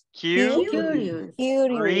Curious.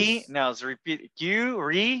 Re. Now let's repeat.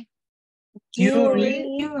 Curious.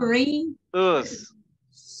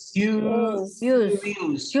 Curious.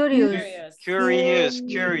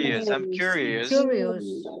 I'm curious.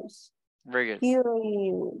 Very good.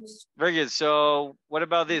 Curious. Very good. So what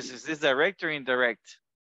about this? Is this direct or indirect?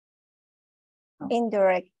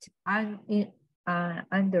 Indirect.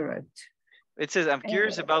 Indirect. It says, I'm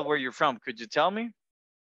curious about where you're from. Could you tell me?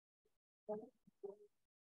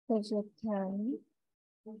 Could you tell me?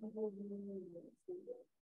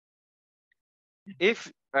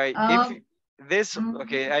 If this,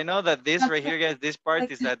 okay, I know that this right here, guys, this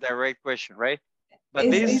part is a direct question, right? But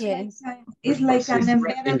this it's like an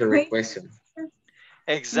embedded question.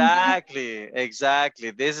 Exactly.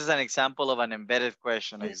 This is an example of an embedded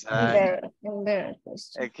question. Exactly. Embedded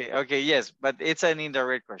question. Okay, yes, but it's an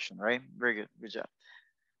indirect question, right? Very good. Good job.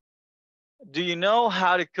 Do you know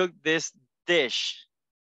how to cook this dish?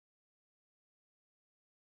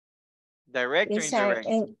 Direct or indirect?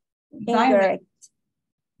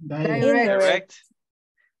 Indirect.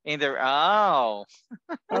 Indirect. Oh.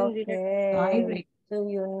 Okay. Do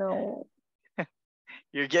you know?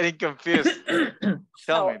 You're getting confused.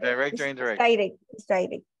 Tell me, direct or indirect? Direct.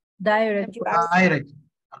 Direct. A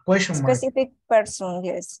question mark. Specific person,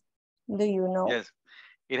 yes. Do you know? Yes.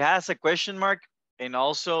 It has a question mark, and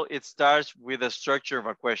also it starts with a structure of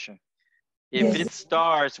a question. If it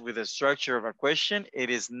starts with a structure of a question, it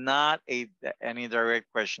is not an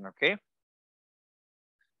indirect question, okay?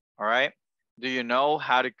 All right. Do you know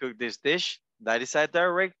how to cook this dish? That is a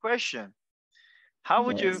direct question. How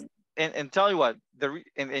would you, and tell you what,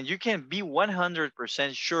 and you can be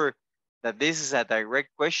 100% sure that this is a direct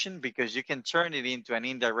question because you can turn it into an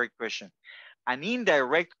indirect question. An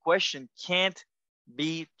indirect question can't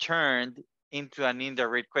be turned into an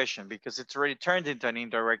indirect question because it's already turned into an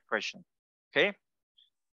indirect question. Okay.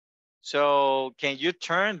 So can you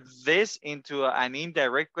turn this into an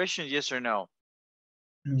indirect question? Yes or no?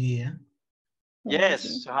 Yeah.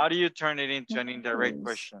 Yes. So how do you turn it into an indirect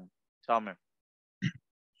question? Tell me.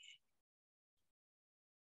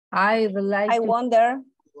 I wonder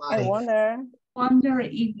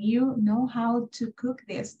if you know how to cook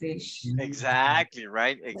this dish. Exactly,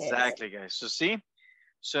 right? Exactly, guys. So see?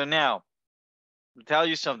 So now, I'll tell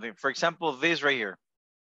you something. For example, this right here.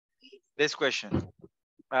 This question.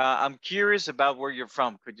 I'm curious about where you're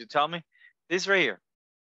from. Could you tell me? This right here.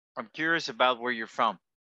 I'm curious about where you're from.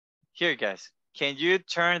 Here, guys. Can you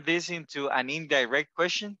turn this into an indirect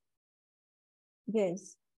question?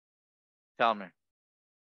 Yes. Tell me.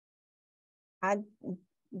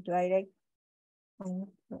 Direct.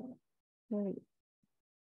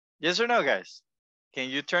 Yes or no, guys? Can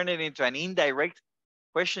you turn it into an indirect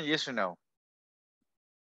question? Yes or no?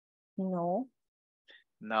 No.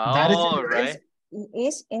 No, right?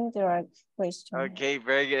 It's indirect question. Okay,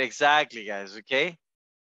 very good. Exactly, guys. Okay.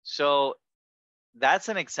 So that's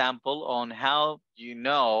an example on how you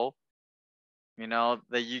know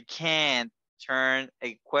that you can't turn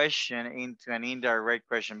a question into an indirect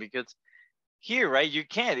question because here, right, you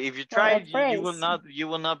can't. If you try, you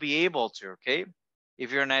will not be able to, okay?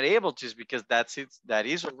 If you're not able to, it's because that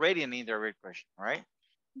is already an indirect question, right?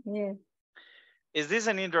 Yeah. Is this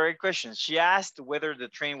an indirect question? She asked whether the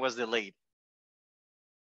train was delayed.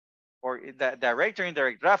 Or direct or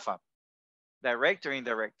indirect, Rafa? Direct or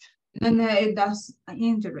indirect? No, that's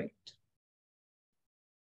indirect.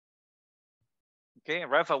 Okay,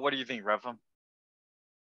 Rafa, what do you think, Rafa?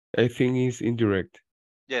 I think it's indirect.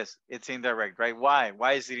 Yes, it's indirect, right? Why?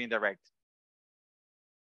 Why is it indirect?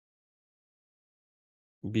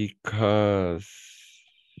 Because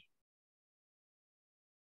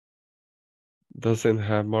doesn't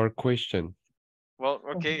have more question. Well,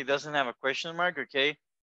 okay, it doesn't have a question mark, okay.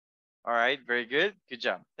 All right, very good. Good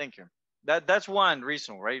job. Thank you. That's one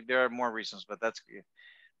reason, right? There are more reasons, but that's good.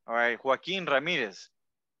 All right, Joaquin Ramirez.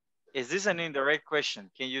 Is this an indirect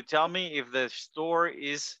question? Can you tell me if the store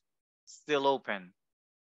is still open?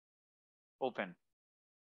 Open.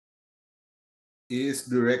 Is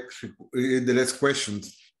direct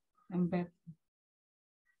questions.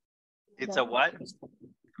 It's a what?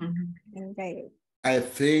 I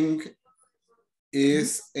think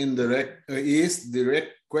is indirect is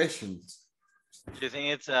direct questions. Do you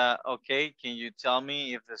think it's okay? Can you tell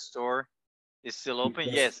me if the store is still open?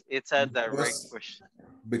 Because- Yes, it's a direct question.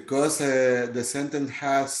 Because the sentence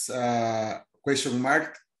has a question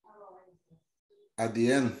mark at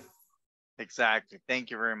the end. Exactly.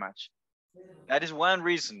 Thank you very much. That is one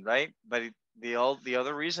reason, right? But the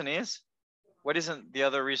other reason is, what isn't the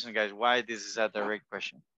other reason, guys? Why this is a direct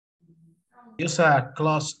question? Use a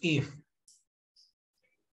clause if.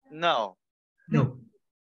 No. No.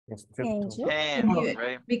 Can,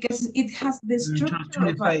 right? Because it has the structure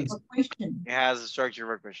of a question. It has a structure of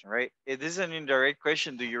a question, right? If this is an indirect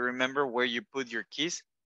question, do you remember where you put your keys?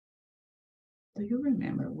 Do you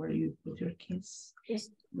remember where you put your keys? It's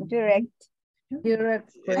direct.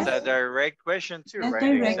 Direct It's a direct question too, Not right?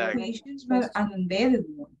 direct Exactly. questions, but an embedded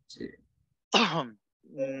one too.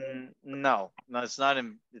 No, it's not.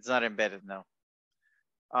 It's not embedded. No.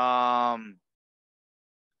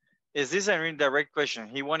 Is this an indirect question?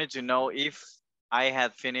 He wanted to know if I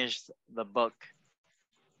had finished the book.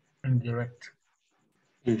 Indirect.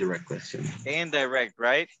 Indirect question. Indirect,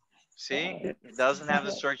 right? See, it doesn't have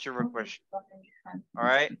the structure of a question. All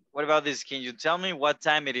right. What about this? Can you tell me what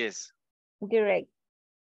time it is? Direct.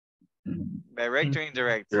 Direct or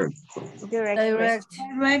indirect? Direct.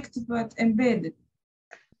 Direct, but embedded.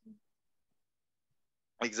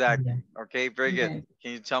 Exactly. Okay, very good.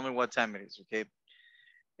 Can you tell me what time it is? Okay.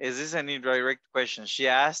 Is this an indirect question? She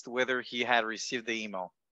asked whether he had received the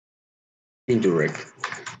email. Indirect.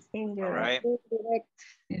 All right.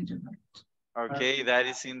 Indirect. Okay, that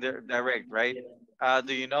is indirect, right?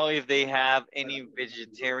 Do you know if they have any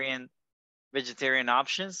vegetarian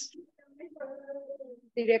options?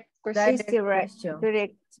 Direct question. Direct question.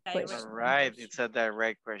 All right, it's a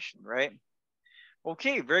direct question, right?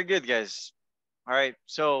 Okay, very good, guys. All right,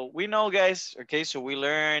 so we know, guys, okay, so we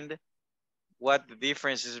learned what the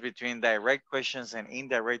difference is between direct questions and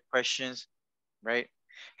indirect questions, right?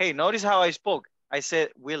 Hey, notice how I spoke. I said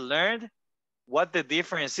we learned what the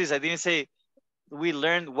difference is. I didn't say we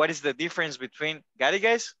learned what is the difference between, got it,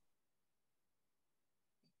 guys?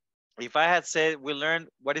 If I had said we learned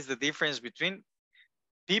what is the difference between,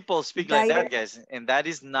 people speak like that, guys, and that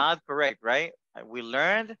is not correct, right? We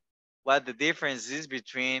learned what the difference is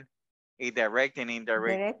between a direct and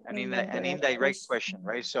indirect, an indirect question,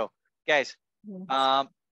 right? So, guys,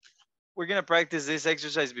 we're gonna practice this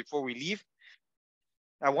exercise before we leave.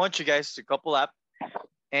 I want you guys to couple up,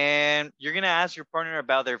 and you're gonna ask your partner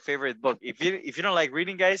about their favorite book. If you don't like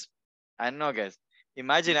reading, guys, I don't know, guys.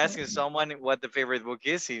 Imagine asking someone what the favorite book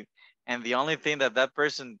is, and the only thing that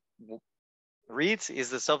person reads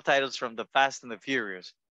is the subtitles from the Fast and the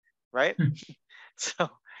Furious, right?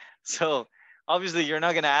 So obviously you're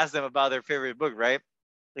not gonna ask them about their favorite book, right?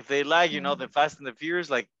 If they like, the Fast and the Furious,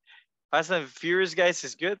 like Fast and the Furious, guys,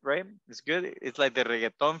 is good, right? It's good. It's like the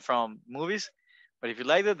reggaeton from movies, but if you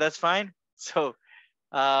like it, that's fine. So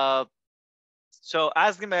ask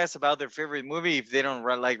them about their favorite movie if they don't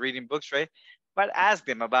like reading books, right? But ask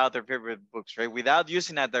them about their favorite books, right? Without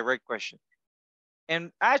using a direct question.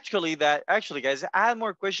 And actually, guys, I have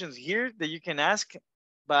more questions here that you can ask,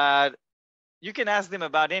 but you can ask them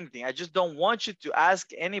about anything. I just don't want you to ask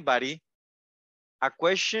anybody a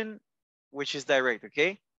question which is direct,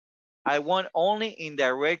 okay? I want only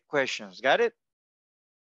indirect questions. Got it?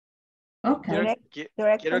 Okay.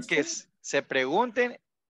 Quiero que se pregunten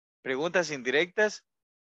preguntas indirectas,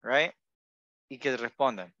 right? Y que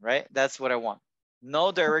respondan, right? That's what I want.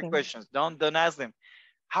 No direct questions. Don't ask them,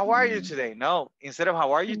 how are you today? No, instead of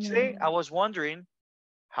how are you today, I was wondering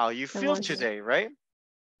how you feel today, right?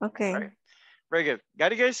 Okay. Right. Very good.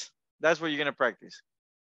 Got it, guys? That's what you're gonna practice.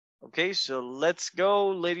 Okay, so let's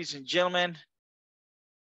go, ladies and gentlemen.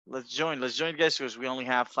 Let's join, guys, because we only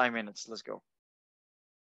have 5 minutes. Let's go.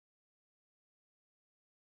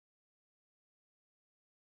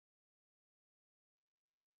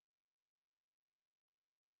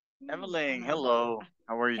 Evelyn, hello.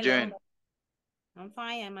 How are you doing? I'm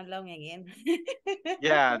fine. I'm alone again.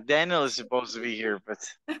 Yeah, Daniel is supposed to be here, but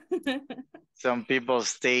some people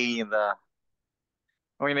stay in the.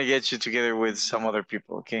 I'm gonna get you together with some other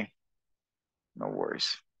people, okay? No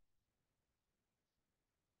worries.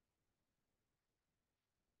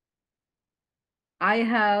 I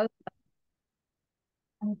have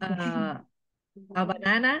a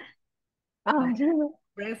banana,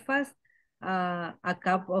 breakfast, a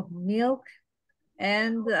cup of milk,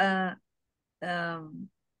 and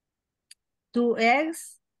 2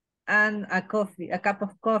 eggs and a cup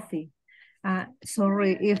of coffee.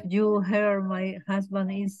 Sorry if you hear my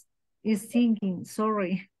husband is thinking.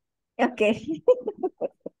 Sorry. Okay.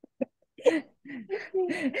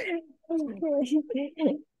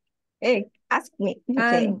 Hey, ask me.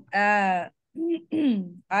 Okay. And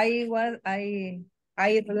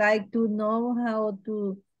I'd like to know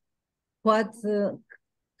what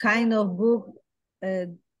kind of book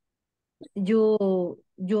you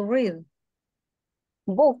read.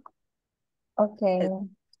 Book. Okay.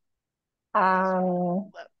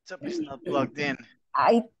 Laptop is not plugged in.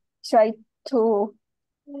 I try to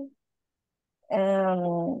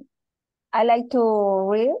I like to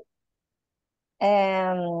read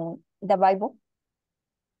the Bible.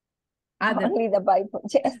 Only the Bible.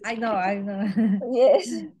 Yes. I know. Yes.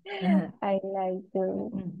 I like to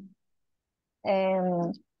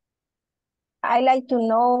I like to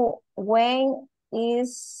know when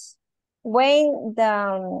the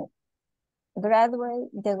graduate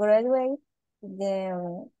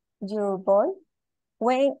your boy,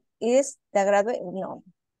 when is the graduate? No,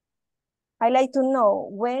 I like to know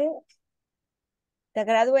when the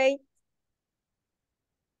graduate.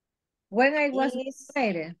 When I was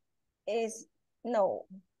graduated. Is no,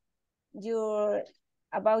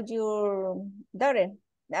 about your daughter,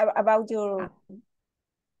 about your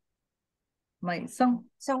my son.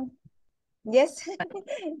 Yes.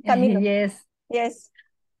 Camilo. Yes. Yes.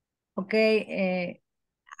 Okay.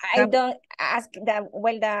 I don't ask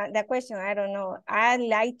the question. I don't know. I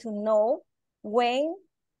like to know when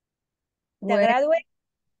the graduate.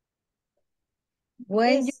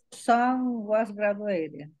 When your son was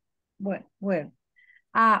graduated. When?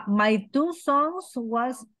 My 2 sons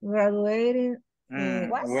was graduated.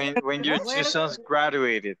 When your 2 sons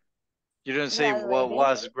graduated, you don't say what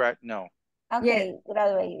was no. Okay,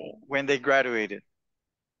 graduated. When they graduated.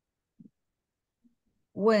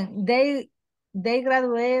 When they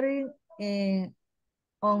graduated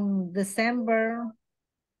on December,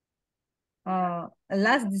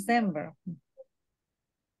 last December.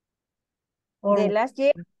 The last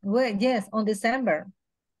year? Well, yes, on December.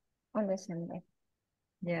 On December.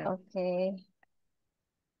 Yeah. Okay.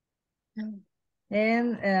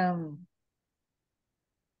 And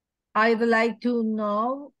I'd like to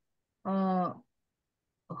know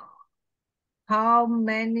how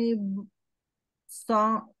many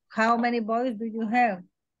boys do you have?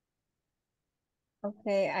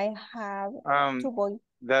 Okay, I have 2 boys.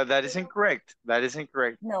 That is incorrect. That is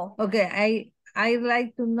incorrect. No. Okay, I'd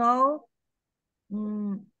like to know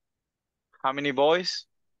how many boys?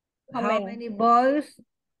 How many boys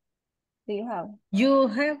do you have? You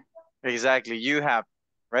have. Exactly, you have,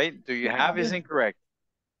 right? Do you have is incorrect.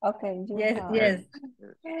 Okay. Yes.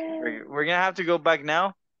 We're gonna have to go back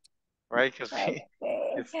now, right? Because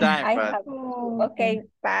it's time. Okay,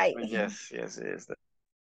 bye. Yes, it is.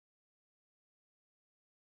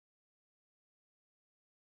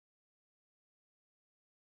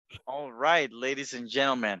 All right, ladies and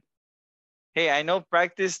gentlemen. Hey, I know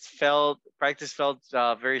practice felt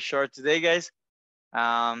very short today, guys.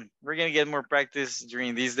 We're gonna get more practice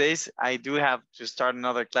during these days. I do have to start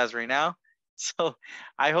another class right now. So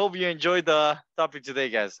I hope you enjoyed the topic today,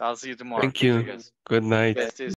 guys. I'll see you tomorrow. Thank you. Guys. Good night.